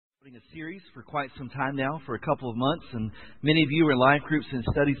starting a series for quite some time now, for a couple of months, and many of you were in live groups and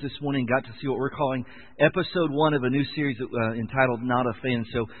studies this morning, got to see what we're calling episode 1 of a new series entitled Not a Fan.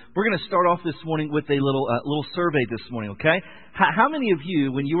 So we're going to start off this morning with a little survey this morning, okay? How many of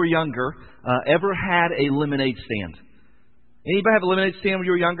you, when you were younger, ever had a lemonade stand? Anybody have a lemonade stand when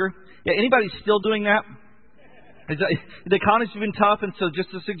you were younger? Yeah, anybody still doing that? The economy's been tough, and so just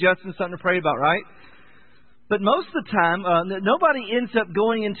a suggestion, something to pray about, right? But most of the time, nobody ends up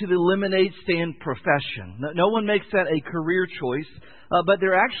going into the lemonade stand profession. No one makes that a career choice. But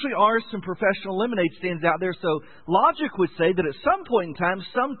there actually are some professional lemonade stands out there. So logic would say that at some point in time,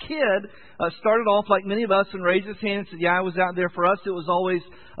 some kid started off like many of us and raised his hand and said, yeah, I was out there. For us, it was always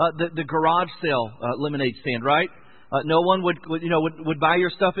the garage sale lemonade stand, right? No one would buy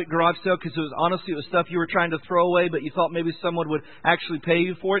your stuff at garage sale because it was stuff you were trying to throw away, but you thought maybe someone would actually pay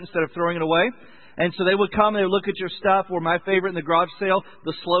you for it instead of throwing it away. And so they would come and they would look at your stuff. Or my favorite in the garage sale,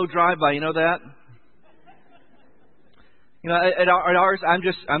 the slow drive-by. You know that? You know, at ours,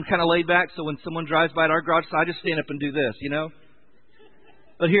 I'm kind of laid back. So when someone drives by at our garage sale, I just stand up and do this, you know.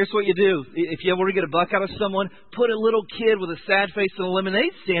 But here's what you do. If you want to get a buck out of someone, put a little kid with a sad face in a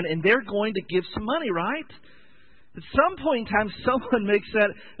lemonade stand, and they're going to give some money, right? At some point in time, someone makes that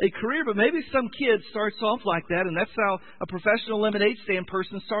a career, but maybe some kid starts off like that, and that's how a professional lemonade stand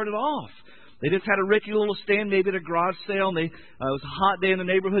person started off. They just had a rickety little stand, maybe at a garage sale, and it was a hot day in the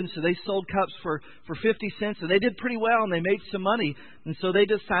neighborhood, and so they sold cups for 50 cents, and they did pretty well, and they made some money. And so they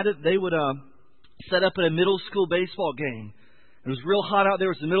decided they would set up at a middle school baseball game. It was real hot out there.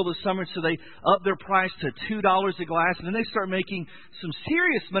 It was the middle of the summer, so they upped their price to $2 a glass, and then they start making some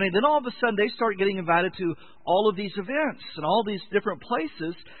serious money. Then all of a sudden, they start getting invited to all of these events and all these different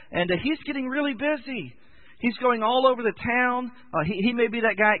places, and he's getting really busy. He's going all over the town. He may be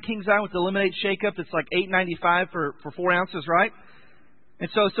that guy at Kings Island with the lemonade shake-up that's like $8.95 for 4 ounces, right? And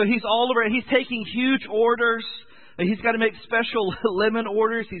so he's all over. He's taking huge orders. He's got to make special lemon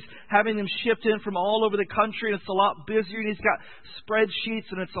orders. He's having them shipped in from all over the country, and it's a lot busier. And he's got spreadsheets,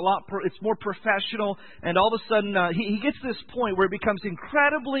 and it's more professional. And all of a sudden, he gets to this point where it becomes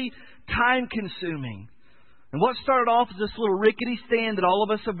incredibly time-consuming. And what started off as this little rickety stand that all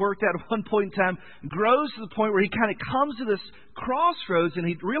of us have worked at one point in time grows to the point where he kind of comes to this crossroads and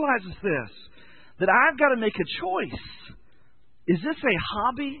he realizes this, that I've got to make a choice. Is this a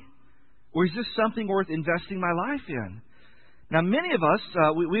hobby or is this something worth investing my life in? Now, many of us,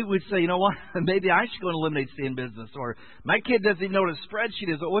 we would say, you know what, maybe I should go into a lemonade stand business, or my kid doesn't even know what a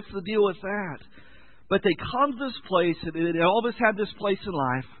spreadsheet is, or what's the deal with that? But they come to this place, and all of us have this place in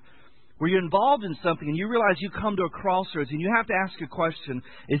life, where you're involved in something and you realize you come to a crossroads and you have to ask a question.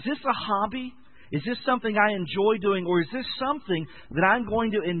 Is this a hobby? Is this something I enjoy doing? Or is this something that I'm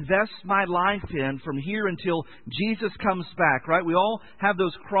going to invest my life in from here until Jesus comes back, right? We all have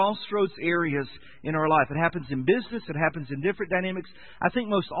those crossroads areas in our life. It happens in business. It happens in different dynamics. I think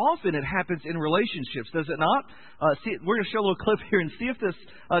most often it happens in relationships, does it not? We're going to show a little clip here and see if this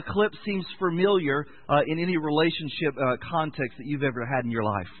clip seems familiar in any relationship context that you've ever had in your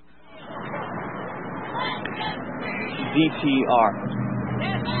life. DTR.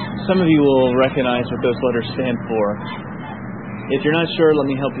 Some of you will recognize what those letters stand for. If you're not sure, let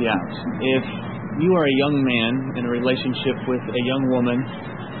me help you out. If you are a young man in a relationship with a young woman,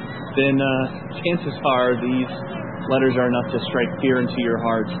 then chances are these letters are enough to strike fear into your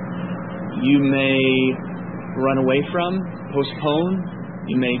heart. You may run away from, postpone,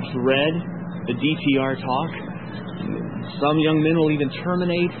 you may dread the DTR talk. Some young men will even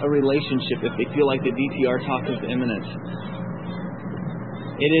terminate a relationship if they feel like the DTR talk is imminent.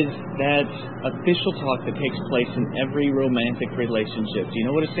 It is that official talk that takes place in every romantic relationship. Do you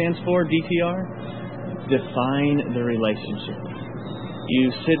know what it stands for, DTR? Define the relationship.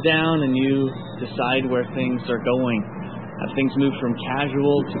 You sit down and you decide where things are going. Have things move from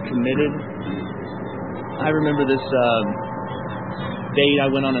casual to committed? I remember this date I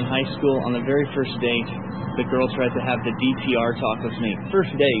went on in high school. On the very first date, the girl tried to have the DTR talk with me.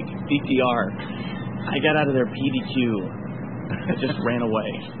 First date, DTR. I got out of there PDQ. I just ran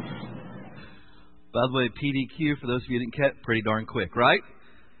away. By the way, PDQ, for those of you who didn't catch, pretty darn quick, right?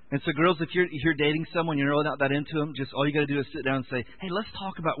 And so girls, if you're dating someone, you're really not that into them, just all you got to do is sit down and say, hey, let's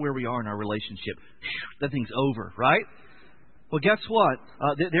talk about where we are in our relationship. That thing's over, right? Well, guess what?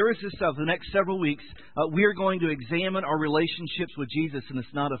 There is this stuff. The next several weeks, we are going to examine our relationships with Jesus, and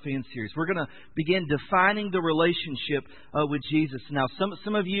it's not a fan series. We're going to begin defining the relationship with Jesus. Now,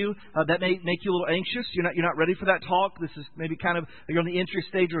 some of you that may make you a little anxious. You're not ready for that talk. This is maybe kind of you're on the entry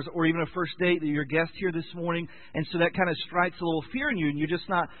stage, or even a first date that you're a guest here this morning, and so that kind of strikes a little fear in you, and you're just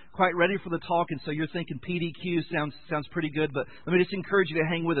not quite ready for the talk, and so you're thinking PDQ sounds pretty good. But let me just encourage you to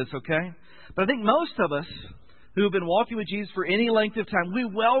hang with us, okay? But I think most of us who have been walking with Jesus for any length of time, we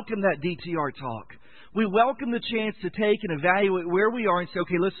welcome that DTR talk. We welcome the chance to take and evaluate where we are and say,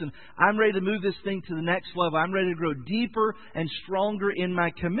 okay, listen, I'm ready to move this thing to the next level. I'm ready to grow deeper and stronger in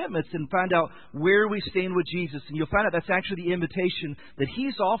my commitments and find out where we stand with Jesus. And you'll find out that's actually the invitation that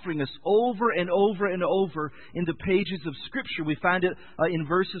He's offering us over and over and over in the pages of Scripture. We find it in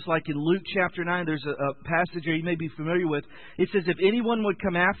verses like in Luke chapter 9. There's a passage there you may be familiar with. It says, if anyone would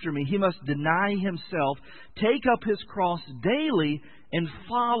come after me, he must deny himself, take up his cross daily, and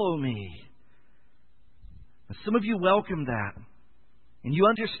follow me. Some of you welcome that, and you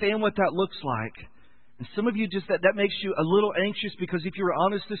understand what that looks like. And some of you just that makes you a little anxious because if you were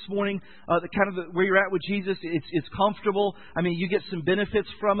honest this morning, where you're at with Jesus, it's comfortable. I mean, you get some benefits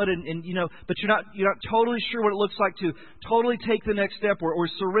from it, and but you're not totally sure what it looks like to totally take the next step or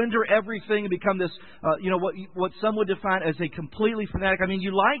surrender everything and become this, what some would define as a completely fanatic. I mean,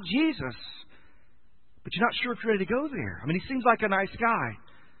 you like Jesus, but you're not sure if you're ready to go there. I mean, He seems like a nice guy.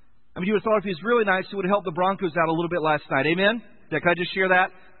 I mean, you would have thought if He was really nice, He would have helped the Broncos out a little bit last night. Amen? Can I just share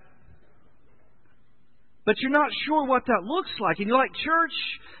that? But you're not sure what that looks like. And you like church.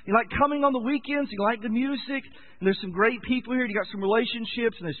 You like coming on the weekends. You like the music. And there's some great people here. You got some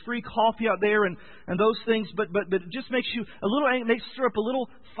relationships. And there's free coffee out there and those things. But it just makes you a little, makes stir up a little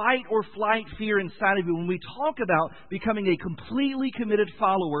fight or flight fear inside of you when we talk about becoming a completely committed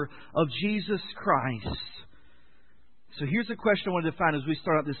follower of Jesus Christ. So here's a question I wanted to find as we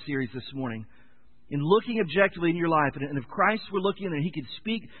start out this series this morning. In looking objectively in your life, and if Christ were looking and He could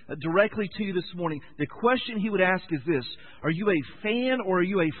speak directly to you this morning, the question He would ask is this: are you a fan or are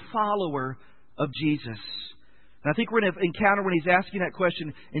you a follower of Jesus? And I think we're going to encounter when He's asking that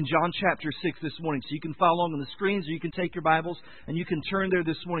question in John chapter 6 this morning. So you can follow along on the screens, or you can take your Bibles and you can turn there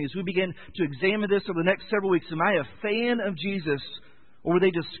this morning. As we begin to examine this over the next several weeks, am I a fan of Jesus, or would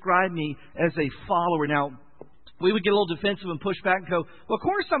they describe me as a follower? Now, we would get a little defensive and push back and go, well, of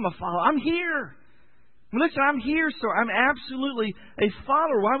course I'm a follower. I'm here. Listen, I'm here, so I'm absolutely a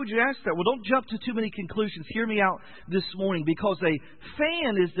follower. Why would you ask that? Well, don't jump to too many conclusions. Hear me out this morning, because a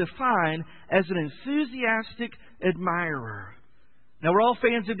fan is defined as an enthusiastic admirer. Now, we're all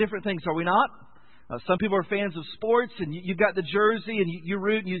fans of different things, are we not? Some people are fans of sports, and you've got the jersey, and you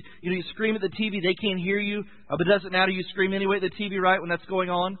root, and you scream at the TV. They can't hear you, but it doesn't matter. You scream anyway at the TV, right, when that's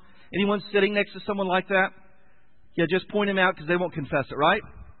going on? Anyone sitting next to someone like that? Yeah, just point them out because they won't confess it, right?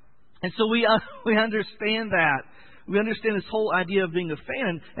 And so we understand that. We understand this whole idea of being a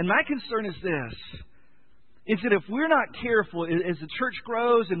fan. And my concern is this, is that if we're not careful, as the church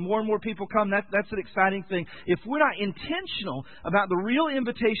grows and more people come, that's an exciting thing. If we're not intentional about the real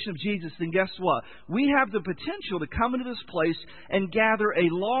invitation of Jesus, then guess what? We have the potential to come into this place and gather a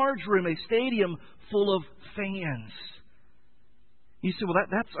large room, a stadium full of fans. You say, well,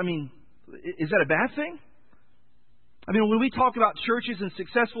 is that a bad thing? I mean, when we talk about churches and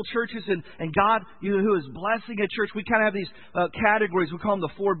successful churches and God who is blessing a church, we kind of have these categories. We call them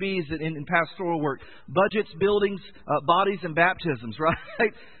the 4 B's in pastoral work. Budgets, buildings, bodies, and baptisms, right?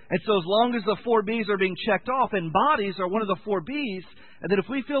 And so as long as the 4 B's are being checked off, and bodies are one of the 4 B's, and then if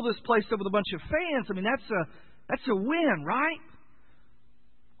we fill this place up with a bunch of fans, I mean, that's a win, right?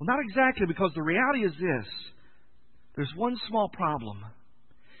 Well, not exactly, because the reality is this. There's one small problem.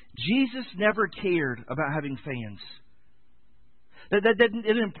 Jesus never cared about having fans. That didn't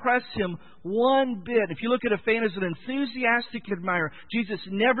impress Him one bit. If you look at a fan as an enthusiastic admirer, Jesus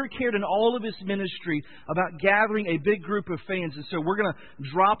never cared in all of His ministry about gathering a big group of fans. And so we're going to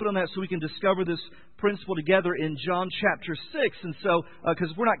drop it on that so we can discover this principle together in John chapter 6. And so,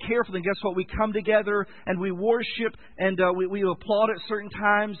 because if we're not careful, then guess what? We come together and we worship and we applaud at certain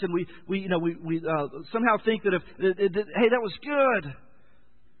times, and we somehow think that hey, that was good.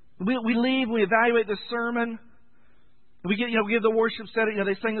 We leave, we evaluate the sermon. We give the worship setting,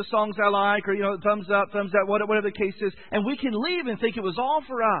 they sing the songs I like, or, thumbs up, whatever the case is. And we can leave and think it was all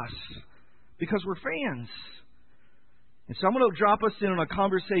for us because we're fans. And so I'm going to drop us in on a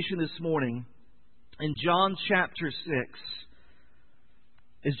conversation this morning in John chapter 6.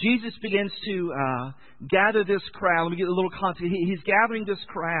 As Jesus begins to gather this crowd, let me get a little context. He's gathering this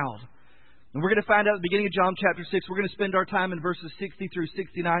crowd. And we're going to find out at the beginning of John chapter 6. We're going to spend our time in verses 60 through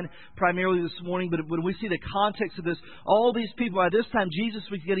 69 primarily this morning. But when we see the context of this, all these people, by this time Jesus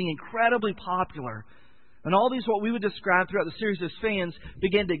was getting incredibly popular. And all these, what we would describe throughout the series as fans,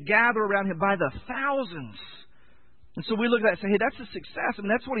 began to gather around him by the thousands. And so we look at that and say, hey, that's a success. I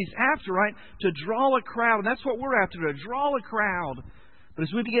mean, that's what he's after, right? To draw a crowd. And that's what we're after, to draw a crowd. But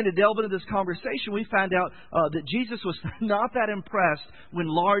as we begin to delve into this conversation, we find out that Jesus was not that impressed when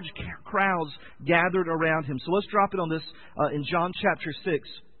large crowds gathered around him. So let's drop it on this in John chapter 6,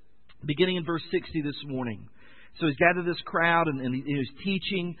 beginning in verse 60 this morning. So he's gathered this crowd and he's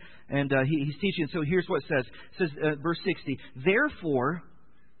teaching, and he's teaching. So here's what it says. It says, verse 60, therefore,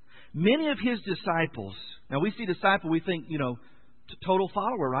 many of his disciples. Now we see disciple, we think, total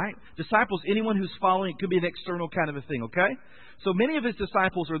follower, right? Disciples, anyone who's following, it could be an external kind of a thing, okay? So many of his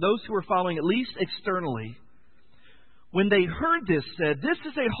disciples, or those who are following at least externally, when they heard this, said, this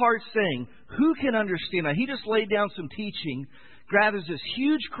is a hard saying. Who can understand? Now he just laid down some teaching, gathers this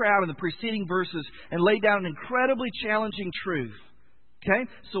huge crowd in the preceding verses, and laid down an incredibly challenging truth. Okay?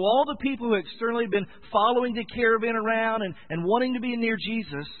 So all the people who externally have been following the caravan around and wanting to be near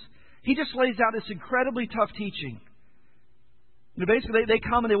Jesus, he just lays out this incredibly tough teaching. Basically, they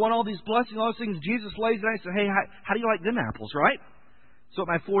come and they want all these blessings, all those things. Jesus lays it out and says, hey, how do you like them apples, right? So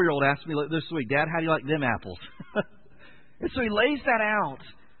my 4-year-old asked me this week, Dad, how do you like them apples? And so he lays that out.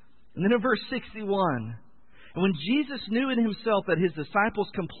 And then in verse 61, and when Jesus knew in himself that his disciples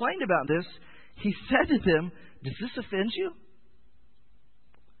complained about this, he said to them, does this offend you?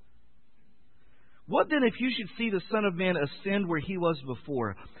 What then if you should see the Son of Man ascend where he was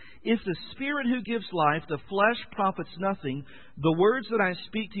before? If the Spirit who gives life, the flesh profits nothing. The words that I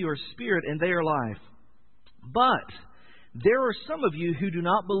speak to you are spirit, and they are life. But there are some of you who do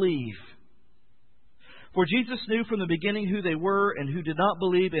not believe. For Jesus knew from the beginning who they were and who did not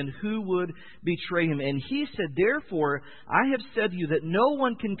believe and who would betray him. And he said, therefore, I have said to you that no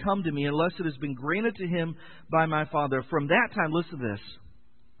one can come to me unless it has been granted to him by my Father. From that time, listen to this.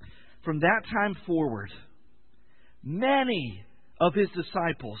 From that time forward, many of his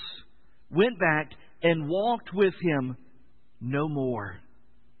disciples went back and walked with him no more.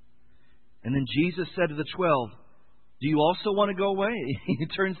 And then Jesus said to the 12, do you also want to go away? He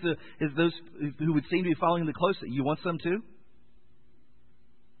turns to those who would seem to be following the closely. You want some too?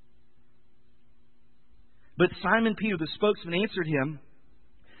 But Simon Peter, the spokesman, answered him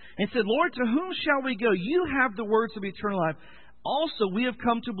and said, Lord, to whom shall we go? You have the words of eternal life. Also, we have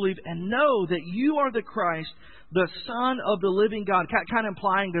come to believe and know that you are the Christ, the Son of the living God. Kind of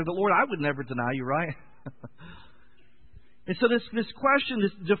implying there that, Lord, I would never deny you, right? And so this question,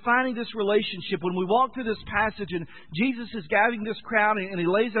 defining this relationship, when we walk through this passage and Jesus is gathering this crowd and he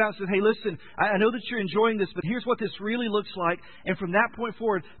lays it out and says, hey, listen, I know that you're enjoying this, but here's what this really looks like. And from that point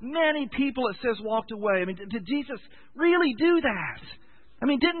forward, many people, it says, walked away. I mean, did Jesus really do that? I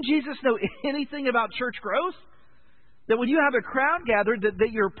mean, didn't Jesus know anything about church growth? That when you have a crowd gathered,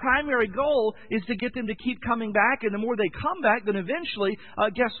 that your primary goal is to get them to keep coming back. And the more they come back, then eventually,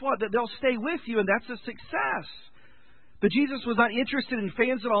 guess what? That they'll stay with you, and that's a success. But Jesus was not interested in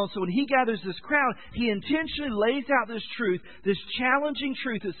fans at all. So when he gathers this crowd, he intentionally lays out this truth, this challenging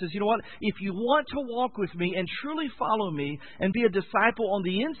truth that says, you know what? If you want to walk with me and truly follow me and be a disciple on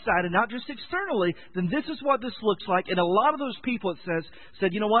the inside and not just externally, then this is what this looks like. And a lot of those people, it said,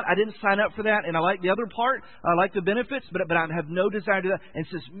 you know what? I didn't sign up for that. And I like the other part. I like the benefits, but I have no desire to do that. And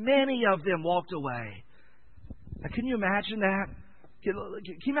it says, many of them walked away. Now, can you imagine that? Can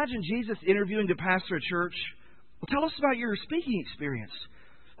you imagine Jesus interviewing the pastor of church? Well, tell us about your speaking experience.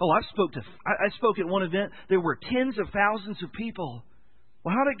 Oh, I spoke at one event. There were tens of thousands of people.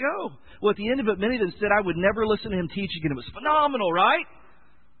 Well, how'd it go? Well, at the end of it, many of them said, I would never listen to him teaching, and it was phenomenal, right?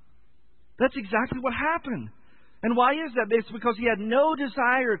 That's exactly what happened. And why is that? It's because he had no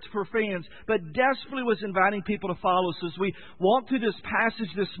desire for fans, but desperately was inviting people to follow. So as we walk through this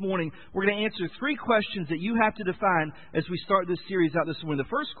passage this morning, we're going to answer 3 questions that you have to define as we start this series out this morning. The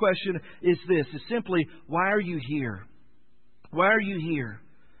first question is this, is simply, why are you here? Why are you here?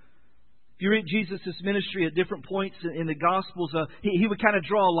 If you read Jesus' ministry at different points in the Gospels, he would kind of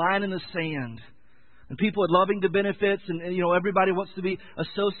draw a line in the sand. And people are loving the benefits, and everybody wants to be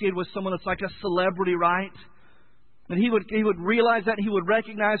associated with someone that's like a celebrity, right? And he would realize that, and he would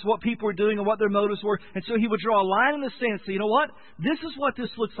recognize what people were doing and what their motives were. And so he would draw a line in the sand and say, you know what? This is what this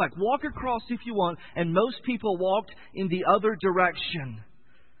looks like. Walk across if you want. And most people walked in the other direction.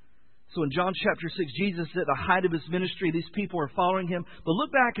 So in John chapter 6, Jesus at the height of his ministry, these people are following him. But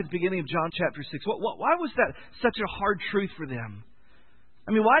look back at the beginning of John chapter 6. Why was that such a hard truth for them?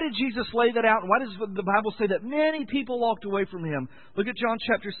 I mean, why did Jesus lay that out? And why does the Bible say that many people walked away from Him? Look at John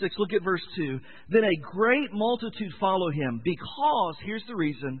chapter 6. Look at verse 2. Then a great multitude followed Him because, here's the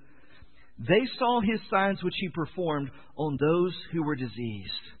reason, they saw His signs which He performed on those who were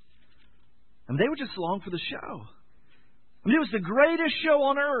diseased. I mean, they were just along for the show. I mean, it was the greatest show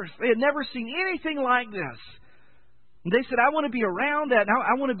on earth. They had never seen anything like this. And they said, I want to be around that. And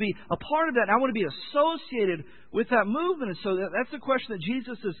I want to be a part of that. And I want to be associated with that movement. And so that's the question that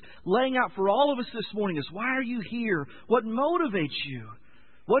Jesus is laying out for all of us this morning is, why are you here? What motivates you?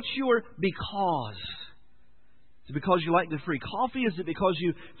 What's your because? Is it because you like the free coffee? Is it because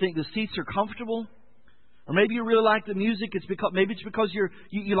you think the seats are comfortable? Or maybe you really like the music. Maybe it's because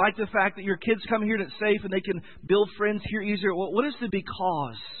you like the fact that your kids come here and it's safe and they can build friends here easier. What is the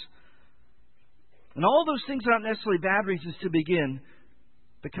because? And all those things are not necessarily bad reasons to begin.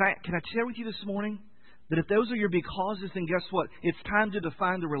 But can I share with you this morning that if those are your becauses, then guess what? It's time to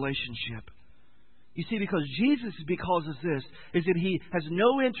define the relationship. You see, because Jesus' because is this, is that He has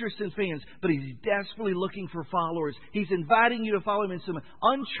no interest in fans, but He's desperately looking for followers. He's inviting you to follow Him in some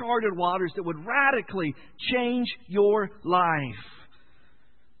uncharted waters that would radically change your life.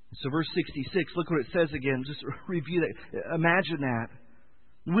 So verse 66, look what it says again. Just review that. Imagine that.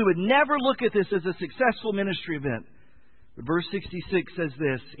 We would never look at this as a successful ministry event. But verse 66 says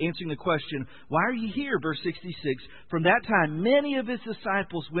this, answering the question, why are you here? Verse 66, from that time many of His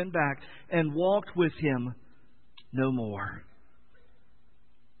disciples went back and walked with Him no more.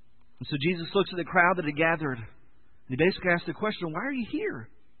 And so Jesus looks at the crowd that had gathered, and He basically asks the question, why are you here?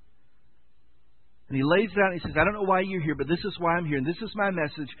 And He lays it out and He says, I don't know why you're here, but this is why I'm here, and this is my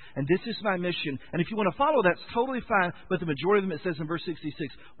message, and this is my mission. And if you want to follow, that's totally fine. But the majority of them, it says in verse 66,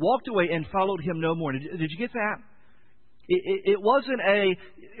 walked away and followed Him no more. Did you get that? It wasn't a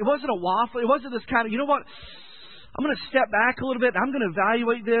waffle. It wasn't this kind of, you know what? I'm going to step back a little bit. I'm going to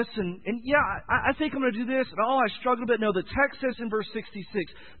evaluate this. And yeah, I think I'm going to do this. And I struggled a bit. No, the text says in verse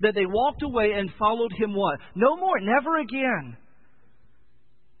 66 that they walked away and followed Him what? No more. Never again.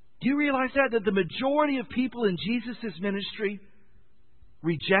 Do you realize that the majority of people in Jesus' ministry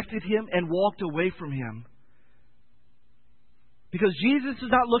rejected Him and walked away from Him? Because Jesus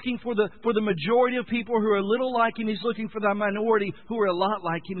is not looking for the majority of people who are a little like Him. He's looking for the minority who are a lot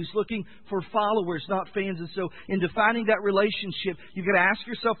like Him. He's looking for followers, not fans. And so in defining that relationship, you've got to ask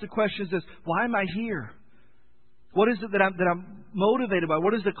yourself the questions as, why am I here? What is it that I'm motivated by?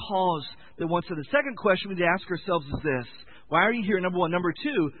 What is the cause that wants it? The second question we need to ask ourselves is this. Why are you here? Number one. Number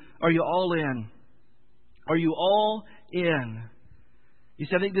two, are you all in? Are you all in? You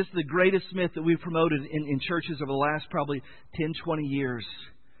see, I think this is the greatest myth that we've promoted in churches over the last probably 10, 20 years.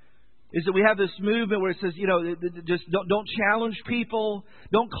 Is that we have this movement where it says, just don't challenge people.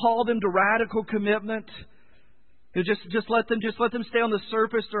 Don't call them to radical commitment. Just let them stay on the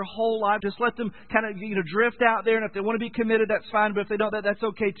surface their whole life. Just let them kind of drift out there. And if they want to be committed, that's fine. But if they don't, that's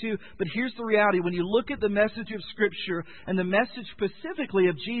okay too. But here's the reality: when you look at the message of Scripture and the message specifically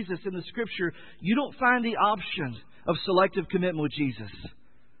of Jesus in the Scripture, you don't find the option of selective commitment with Jesus.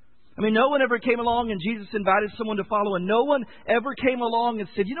 I mean, no one ever came along and Jesus invited someone to follow, and no one ever came along and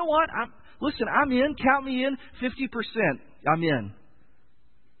said, you know what? I'm in. Count me in. 50%. I'm in.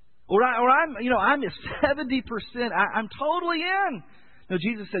 Or I'm 70%. I'm totally in. No,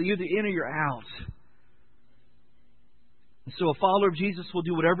 Jesus said, you're either in or you're out. And so a follower of Jesus will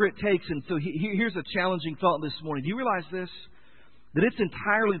do whatever it takes. And so here's a challenging thought this morning. Do you realize this? That it's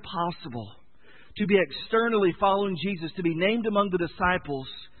entirely possible to be externally following Jesus, to be named among the disciples,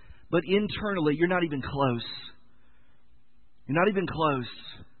 but internally you're not even close. You're not even close.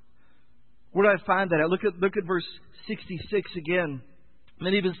 Where do I find that? Look at verse 66 again.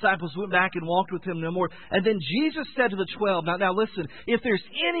 Many of His disciples went back and walked with Him no more. And then Jesus said to the 12, now listen, if there's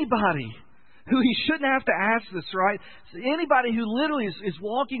anybody who He shouldn't have to ask this, right? Anybody who literally is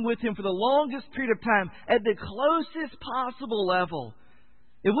walking with Him for the longest period of time at the closest possible level,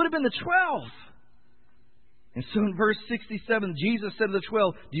 it would have been the 12. And so in verse 67, Jesus said to the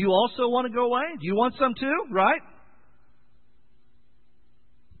 12, do you also want to go away? Do you want some too? Right?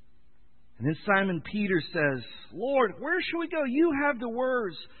 And then Simon Peter says, Lord, where should we go? You have the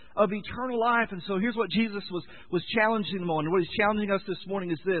words of eternal life. And so here's what Jesus was challenging them on. And what He's challenging us this morning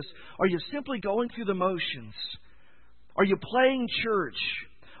is this. Are you simply going through the motions? Are you playing church?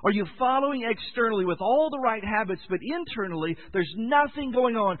 Are you following externally with all the right habits, but internally there's nothing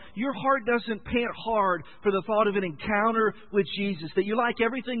going on? Your heart doesn't pant hard for the thought of an encounter with Jesus. That you like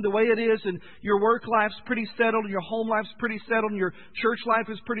everything the way it is, and your work life's pretty settled, and your home life's pretty settled, and your church life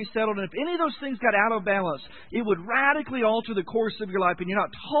is pretty settled. And if any of those things got out of balance, it would radically alter the course of your life, and you're not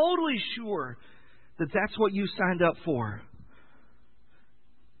totally sure that that's what you signed up for.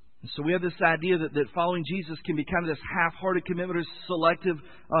 And so we have this idea that following Jesus can be kind of this half-hearted commitment or selective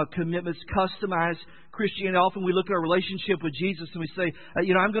commitments, customized Christianity. Often we look at our relationship with Jesus and we say,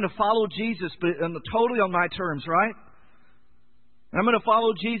 I'm going to follow Jesus, but totally on my terms, right? I'm going to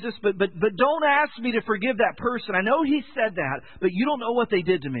follow Jesus, but don't ask me to forgive that person. I know He said that, but you don't know what they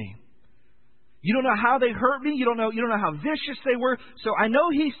did to me. You don't know how they hurt me. You don't know how vicious they were. So I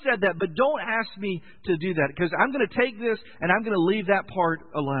know He said that, but don't ask me to do that, because I'm going to take this and I'm going to leave that part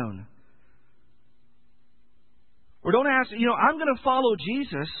alone. Or don't ask, I'm going to follow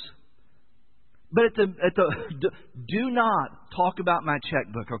Jesus, but do not talk about my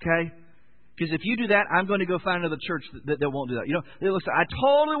checkbook, okay? Because if you do that, I'm going to go find another church that won't do that. Listen, I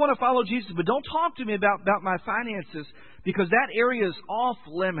totally want to follow Jesus, but don't talk to me about my finances, because that area is off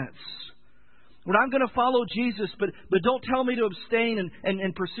limits. When I'm going to follow Jesus, but don't tell me to abstain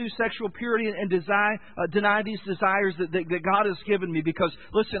and pursue sexual purity and deny these desires that God has given me. Because,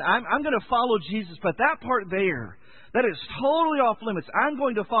 listen, I'm going to follow Jesus, but that part there, that is totally off limits. I'm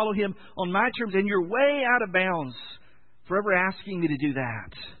going to follow Him on my terms, and you're way out of bounds for ever asking me to do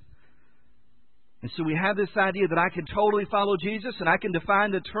that. And so we have this idea that I can totally follow Jesus, and I can define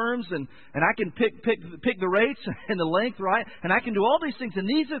the terms, and I can pick the rates and the length, right? And I can do all these things, and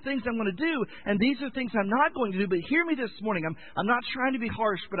these are things I'm going to do, and these are things I'm not going to do. But hear me this morning. I'm not trying to be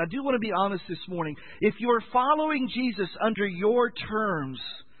harsh, but I do want to be honest this morning. If you're following Jesus under your terms,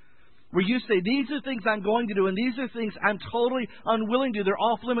 where you say, these are things I'm going to do, and these are things I'm totally unwilling to do, they're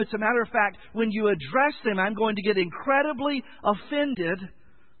off limits. As a matter of fact, when you address them, I'm going to get incredibly offended,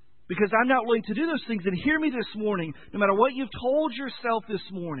 because I'm not willing to do those things. And hear me this morning, no matter what you've told yourself this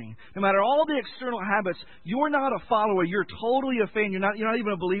morning, no matter all the external habits, you're not a follower. You're totally a fan. You're not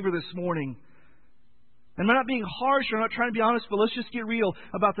even a believer this morning. And I'm not being harsh, or I'm not trying to be honest, but let's just get real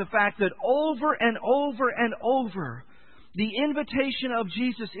about the fact that over and over and over, the invitation of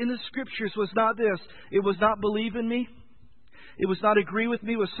Jesus in the Scriptures was not this. It was not believe in me. It was not agree with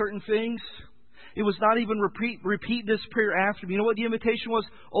me with certain things. It was not even repeat this prayer after me. You know what the invitation was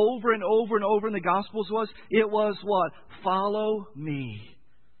over and over and over in the Gospels was? It was what? Follow me.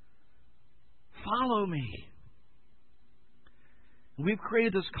 Follow me. And we've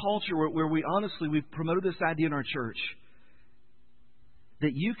created this culture where we've promoted this idea in our church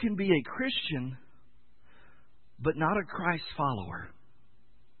that you can be a Christian but not a Christ follower.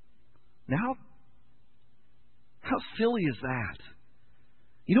 Now, how silly is that?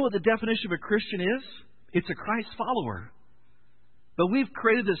 You know what the definition of a Christian is? It's a Christ follower. But we've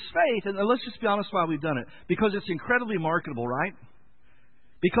created this faith, and let's just be honest why we've done it. Because it's incredibly marketable, right?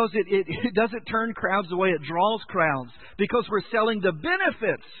 Because it doesn't turn crowds away, it draws crowds. Because we're selling the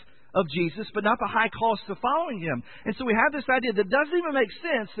benefits of Jesus, but not the high cost of following Him. And so we have this idea that doesn't even make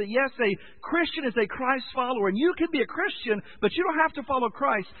sense that, yes, a Christian is a Christ follower, and you can be a Christian, but you don't have to follow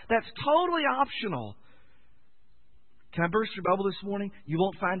Christ. That's totally optional. Can I burst your bubble this morning? You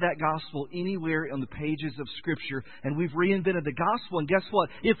won't find that gospel anywhere on the pages of Scripture. And we've reinvented the gospel. And guess what?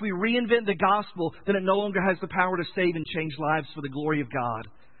 If we reinvent the gospel, then it no longer has the power to save and change lives for the glory of God.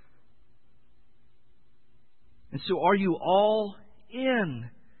 And so are you all in?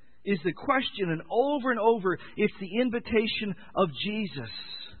 Is the question. And over, it's the invitation of Jesus.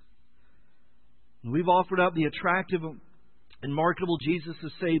 And we've offered up the attractive and marketable Jesus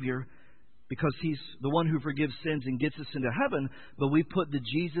as Savior, because He's the one who forgives sins and gets us into heaven. But we put the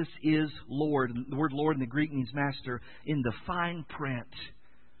Jesus is Lord. The word Lord in the Greek means master in the fine print.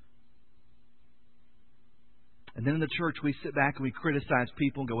 And then in the church we sit back and we criticize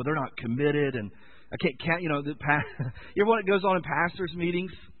people and go, well, they're not committed. And I can't count, you know what it goes on in pastors'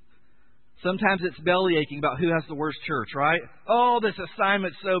 meetings? Sometimes it's belly aching about who has the worst church, right? Oh, this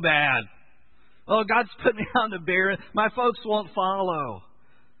assignment's so bad. Oh, God's put me on the bear. My folks won't follow.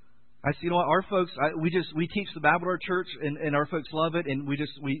 I see, you know what, our folks, we teach the Bible at our church, and our folks love it, and we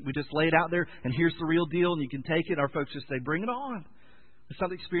just lay it out there, and here's the real deal, and you can take it. Our folks just say, bring it on. It's not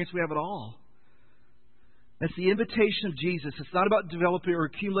the experience we have at all. That's the invitation of Jesus. It's not about developing or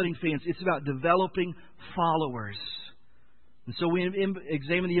accumulating fans. It's about developing followers. And so we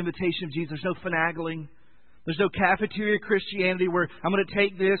examine the invitation of Jesus. There's no finagling. There's no cafeteria Christianity where I'm going to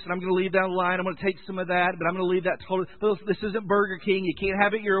take this and I'm going to leave down the line. I'm going to take some of that, but I'm going to leave that totally. This isn't Burger King. You can't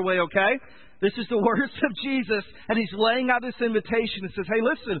have it your way, okay? This is the words of Jesus, and He's laying out this invitation and says, hey,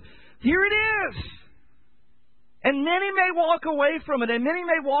 listen, here it is. And many may walk away from it, and many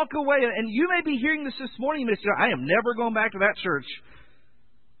may walk away, and you may be hearing this morning, and you say, I am never going back to that church.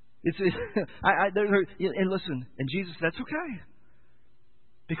 And listen, and Jesus, that's okay.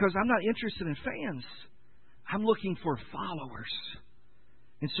 Because I'm not interested in fans. I'm looking for followers.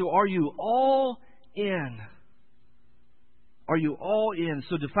 And so are you all in? Are you all in?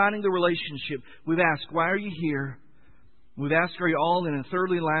 So defining the relationship, we've asked, why are you here? We've asked, are you all in? And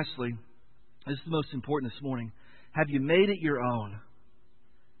thirdly and lastly, this is the most important this morning, have you made it your own?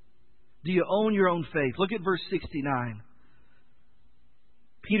 Do you own your own faith? Look at verse 69.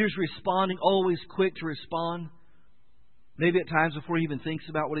 Peter's responding, always quick to respond. Maybe at times before he even thinks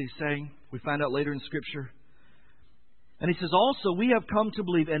about what he's saying. We find out later in Scripture. And he says, also, we have come to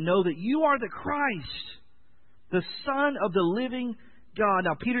believe and know that you are the Christ, the Son of the living God.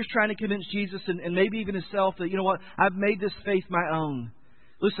 Now, Peter's trying to convince Jesus and maybe even himself that, you know what, I've made this faith my own.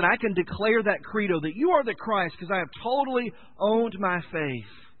 Listen, I can declare that credo that you are the Christ because I have totally owned my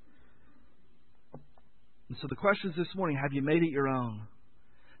faith. And so the question is this morning, have you made it your own?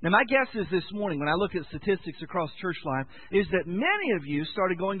 Now, my guess is this morning, when I look at statistics across church life, is that many of you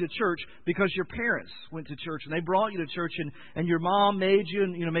started going to church because your parents went to church and they brought you to church, and your mom made you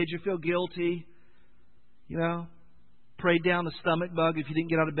and made you feel guilty. Prayed down the stomach bug if you didn't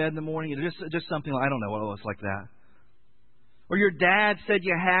get out of bed in the morning. Just something I don't know what it was like that. Or your dad said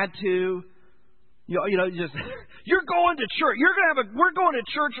you had to. You're going to church. We're going to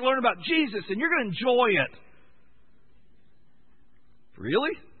church to learn about Jesus, and you're going to enjoy it.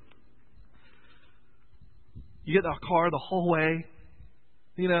 Really? You get in the car the whole way,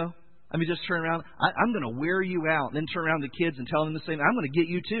 just turn around. I'm going to wear you out. And then turn around to the kids and tell them the same. I'm going to get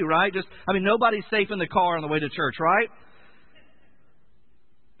you too, right? Nobody's safe in the car on the way to church, right?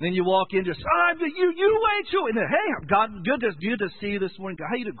 Then you walk in, you wait too. And then, hey, God, good to see you this morning.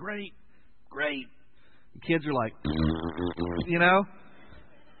 How you do? Great. The kids are like,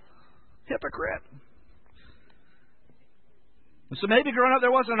 hypocrite. And so maybe growing up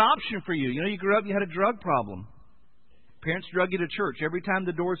there wasn't an option for you. You grew up and you had a drug problem. Parents drug you to church every time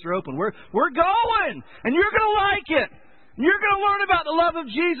the doors are open. We're going, and you're going to like it. And you're going to learn about the love of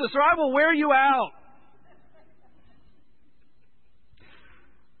Jesus, or I will wear you out.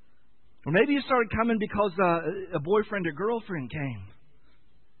 Or maybe you started coming because a boyfriend or girlfriend came.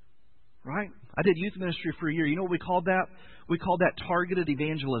 Right? I did youth ministry for a year. You know what we called that? We called that targeted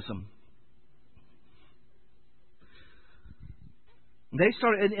evangelism. They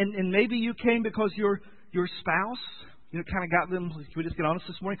started, and maybe you came because your spouse, kind of got them. Can we just get honest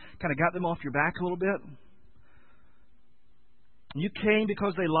this morning? Kind of got them off your back a little bit. You came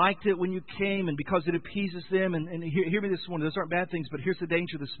because they liked it when you came, and because it appeases them. And hear me this morning. Those aren't bad things, but here's the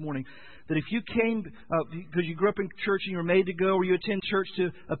danger this morning: that if you came because you grew up in church and you were made to go, or you attend church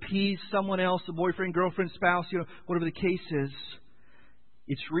to appease someone else, a boyfriend, girlfriend, spouse, whatever the case is,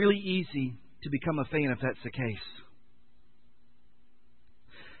 it's really easy to become a fan if that's the case.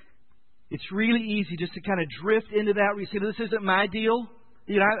 It's really easy just to kind of drift into that where you say, this isn't my deal.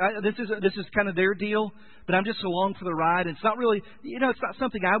 This is kind of their deal, but I'm just along for the ride. It's not really, it's not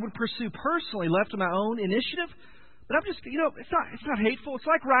something I would pursue personally, left to my own initiative. But I'm just, it's not hateful. It's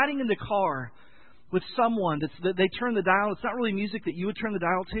like riding in the car with someone that they turn the dial. It's not really music that you would turn the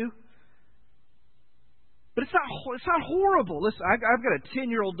dial to. But it's not horrible. Listen, I've got a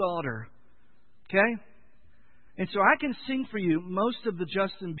 10-year-old daughter. Okay? And so I can sing for you most of the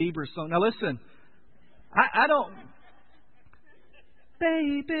Justin Bieber song. Now listen, I don't...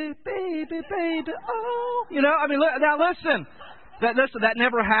 Baby, oh... now listen. That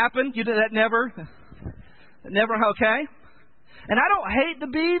never happened. You did that never? Never, okay? And I don't hate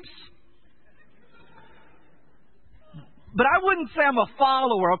the Biebs. But I wouldn't say I'm a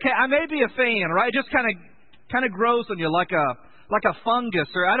follower, okay? I may be a fan, right? It just kind of grows on you like a fungus,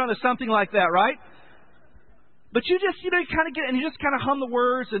 or I don't know, something like that, right? But you just, kind of get, and you just kind of hum the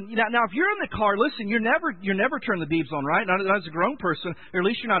words. And now, if you're in the car, listen, you're never turning the Biebs on, right? Not as a grown person, or at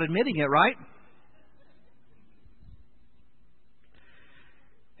least you're not admitting it, right?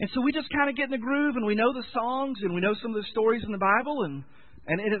 And so we just kind of get in the groove, and we know the songs, and we know some of the stories in the Bible, and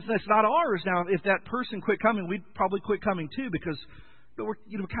it's not ours. Now, if that person quit coming, we'd probably quit coming too, because we're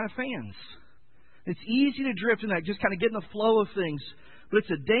kind of fans. It's easy to drift in that, just kind of get in the flow of things. But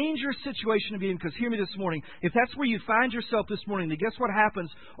it's a dangerous situation to be in, because hear me this morning. If that's where you find yourself this morning, then guess what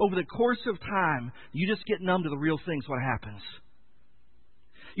happens over the course of time? You just get numb to the real things. What happens?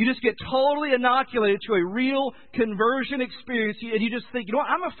 You just get totally inoculated to a real conversion experience, and you just think,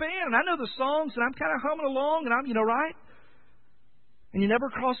 I'm a fan, and I know the songs, and I'm kind of humming along, and I'm, right? And you never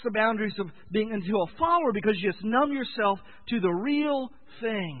cross the boundaries of being into a follower because you just numb yourself to the real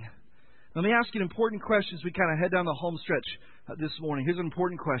thing. Let me ask you an important question as we kind of head down the home stretch this morning. Here's an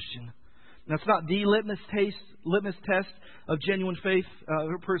important question. Now, it's not the litmus test of genuine faith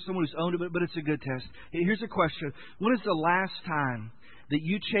for someone who's owned it, but it's a good test. Here's a question. When is the last time that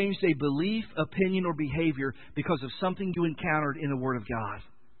you changed a belief, opinion, or behavior because of something you encountered in the Word of God?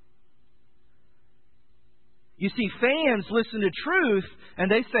 You see, fans listen to truth, and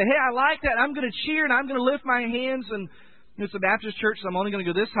they say, hey, I like that. I'm going to cheer, and I'm going to lift my hands. And it's a Baptist church, so I'm only going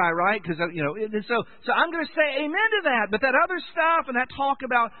to go this high, right? Because, so I'm going to say amen to that. But that other stuff and that talk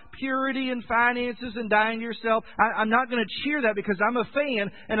about purity and finances and dying to yourself, I'm not going to cheer that because I'm a fan.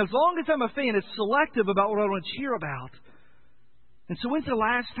 And as long as I'm a fan, it's selective about what I want to cheer about. And so when's the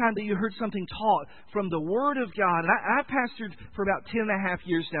last time that you heard something taught from the Word of God? And I've pastored for about 10 and a half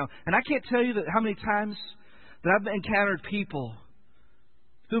years now. And I can't tell you how many times that I've encountered people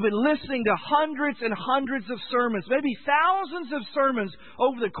who've been listening to hundreds and hundreds of sermons, maybe thousands of sermons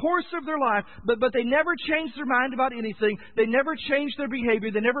over the course of their life, but they never changed their mind about anything. They never changed their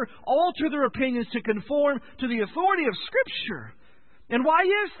behavior. They never altered their opinions to conform to the authority of Scripture. And why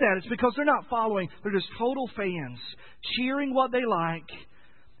is that? It's because they're not following. They're just total fans, cheering what they like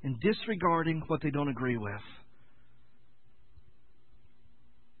and disregarding what they don't agree with.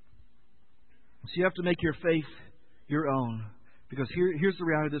 So you have to make your faith your own. Because here's the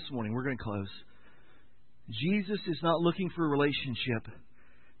reality this morning. We're going to close. Jesus is not looking for a relationship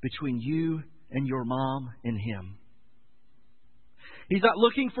between you and your mom and Him. He's not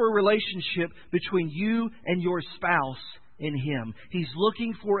looking for a relationship between you and your spouse and Him. He's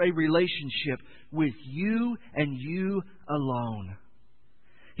looking for a relationship with you and you alone.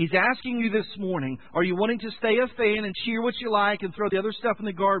 He's asking you this morning, are you wanting to stay a fan and cheer what you like and throw the other stuff in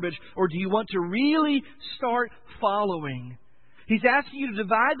the garbage? Or do you want to really start following? He's asking you to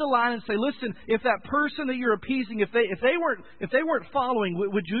divide the line and say, listen, if that person that you're appeasing, if they weren't following,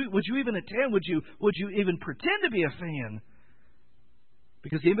 would you even attend? Would you even pretend to be a fan?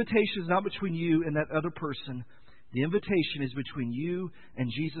 Because the invitation is not between you and that other person. The invitation is between you and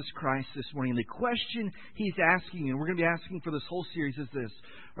Jesus Christ this morning. And the question He's asking you, and we're going to be asking for this whole series, is this: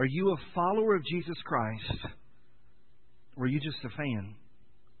 are you a follower of Jesus Christ, or are you just a fan?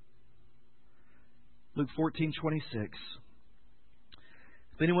 Luke 14:26.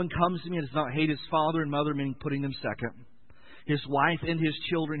 If anyone comes to me and does not hate his father and mother, meaning putting them second, his wife and his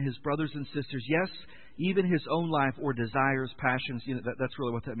children, his brothers and sisters, yes, even his own life or desires, passions, that's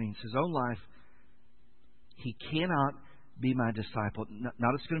really what that means. His own life, he cannot be my disciple.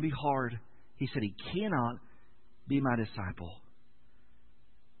 Not it's going to be hard. He said he cannot be my disciple.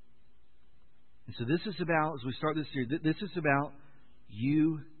 And so this is about, as we start this series, this is about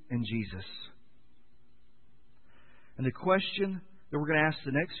you and Jesus. And the question that we're going to ask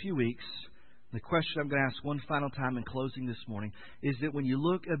the next few weeks, the question I'm going to ask one final time in closing this morning, is that when you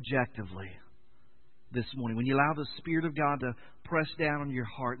look objectively this morning, when you allow the Spirit of God to press down on your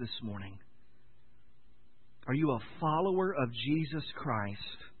heart this morning, are you a follower of Jesus Christ,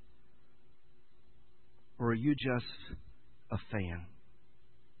 or are you just a fan?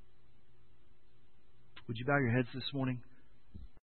 Would you bow your heads this morning?